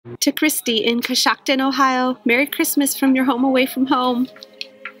To Christy in Coshocton, Ohio, Merry Christmas from your home away from home.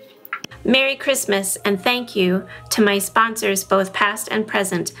 Merry Christmas, and thank you to my sponsors, both past and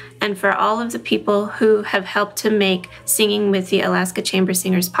present, and for all of the people who have helped to make Singing with the Alaska Chamber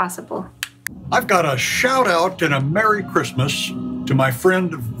Singers possible. I've got a shout out and a Merry Christmas to my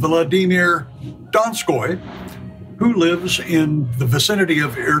friend Vladimir Donskoy, who lives in the vicinity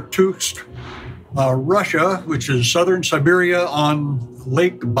of Irkutsk, Russia, which is southern Siberia on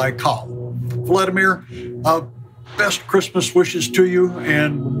Lake Baikal. Vladimir, best Christmas wishes to you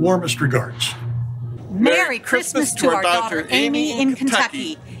and warmest regards. Merry Christmas to our daughter Amy in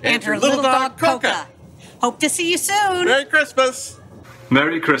Kentucky and her little dog Coca. Hope to see you soon. Merry Christmas.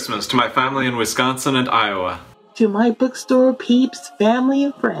 Merry Christmas to my family in Wisconsin and Iowa. To my bookstore peeps, family,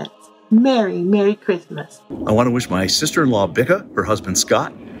 and friends, Merry Christmas. I want to wish my sister-in-law, Becca, her husband,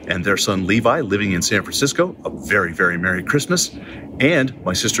 Scott, and their son, Levi, living in San Francisco, a very, very Merry Christmas. And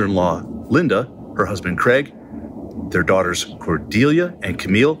my sister-in-law, Linda, her husband, Craig, their daughters, Cordelia and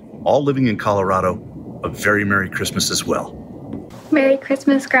Camille, all living in Colorado, a very Merry Christmas as well. Merry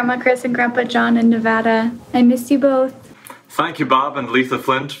Christmas, Grandma Chris and Grandpa John in Nevada. I miss you both. Thank you, Bob and Letha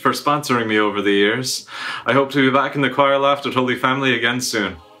Flint, for sponsoring me over the years. I hope to be back in the choir loft at Holy Family again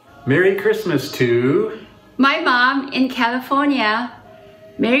soon. Merry Christmas to my mom in California.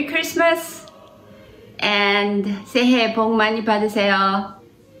 Merry Christmas and 새해 복 많이 받으세요.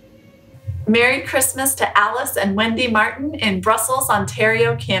 Merry Christmas to Alice and Wendy Martin in Brussels,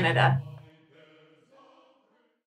 Ontario, Canada.